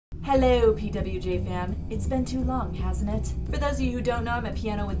Hello, PWJ fam. It's been too long, hasn't it? For those of you who don't know, I'm a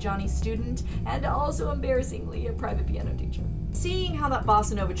Piano with Jonny student and also, embarrassingly, a private piano teacher. Seeing how that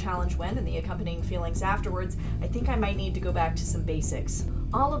bossa nova challenge went and the accompanying feelings afterwards, I think I might need to go back to some basics.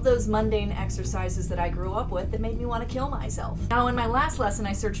 All of those mundane exercises that I grew up with that made me want to kill myself. Now, in my last lesson,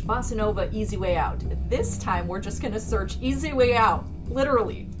 I searched bossa nova easy way out. This time, we're just gonna search easy way out.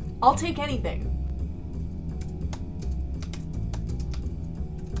 Literally. I'll take anything.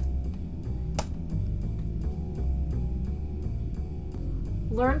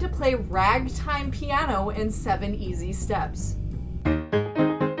 Learn to play ragtime piano in 7 easy steps.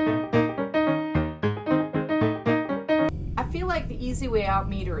 I feel like the easy way out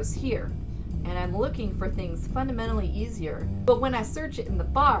meter is here, and I'm looking for things fundamentally easier, but when I search it in the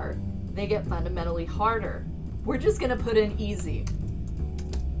bar, they get fundamentally harder. We're just gonna put in easy.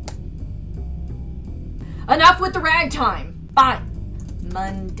 Enough with the ragtime! Fine.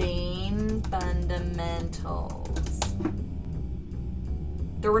 Mundane fundamentals.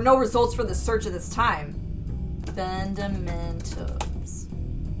 There were no results for the search at this time. Fundamentals.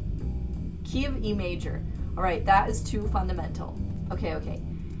 Key of E major. All right, that is too fundamental. Okay.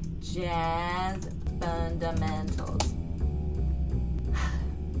 Jazz fundamentals.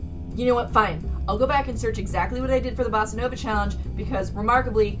 You know what, fine. I'll go back and search exactly what I did for the Bossa Nova challenge because,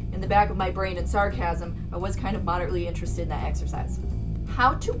 remarkably, in the back of my brain and sarcasm, I was kind of moderately interested in that exercise.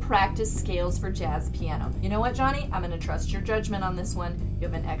 How to practice scales for jazz piano. You know what, Jonny? I'm gonna trust your judgment on this one. You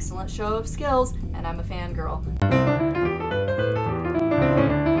have an excellent show of skills, and I'm a fangirl.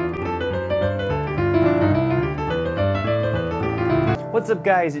 What's up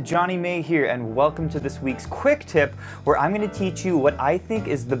guys, Jonny May here and welcome to this week's quick tip where I'm going to teach you what I think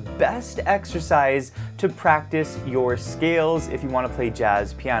is the best exercise to practice your scales if you want to play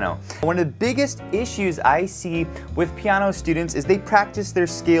jazz piano. One of the biggest issues I see with piano students is they practice their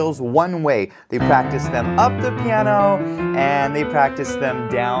scales one way. They practice them up the piano and they practice them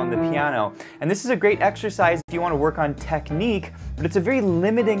down the piano. And this is a great exercise if you want to work on technique, but it's a very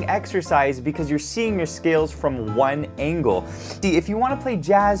limiting exercise because you're seeing your scales from one angle. See, if you want to play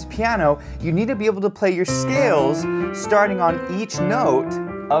jazz piano, you need to be able to play your scales starting on each note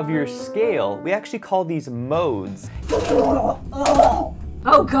of your scale. We actually call these modes.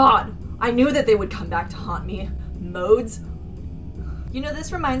 Oh God, I knew that they would come back to haunt me. Modes? You know,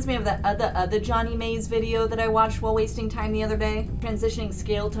 this reminds me of that other Jonny May's video that I watched while wasting time the other day. Transitioning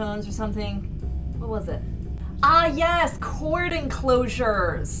scale tones or something. What was it? Ah yes, chord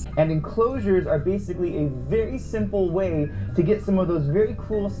enclosures! And enclosures are basically a very simple way to get some of those very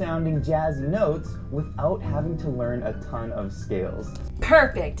cool sounding jazzy notes without having to learn a ton of scales.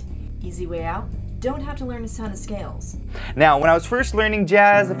 Perfect! Easy way out. Don't have to learn a ton of scales. Now, when I was first learning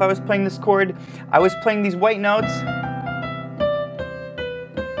jazz, if I was playing this chord, I was playing these white notes.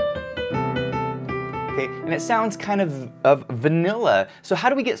 And it sounds kind of vanilla. So how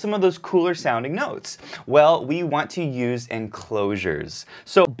do we get some of those cooler sounding notes? Well, we want to use enclosures.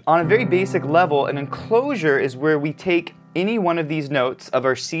 So on a very basic level, an enclosure is where we take any one of these notes of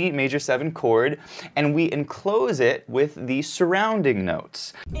our C major 7 chord and we enclose it with the surrounding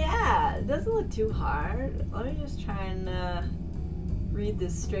notes. Yeah, it doesn't look too hard. Let me just try and read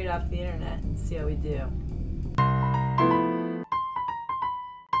this straight off the internet and see how we do.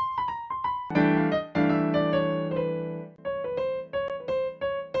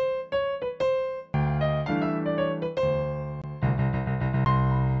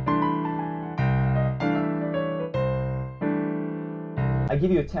 I give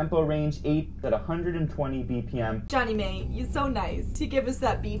you a tempo range 8 at 120 BPM. Jonny May, you're so nice to give us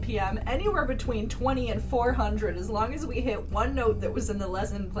that BPM anywhere between 20 and 400 as long as we hit one note that was in the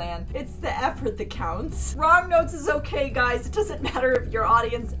lesson plan. It's the effort that counts. Wrong notes is okay, guys. It doesn't matter if your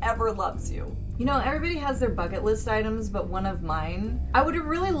audience ever loves you. You know, everybody has their bucket list items, but one of mine, I would have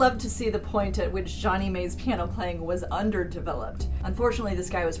really loved to see the point at which Jonny May's piano playing was underdeveloped. Unfortunately, this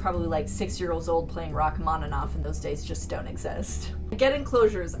guy was probably like 6 years old playing Rachmaninoff, and those days just don't exist. I get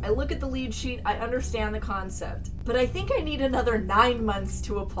enclosures, I look at the lead sheet, I understand the concept, but I think I need another 9 months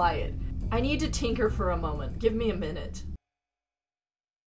to apply it. I need to tinker for a moment. Give me a minute.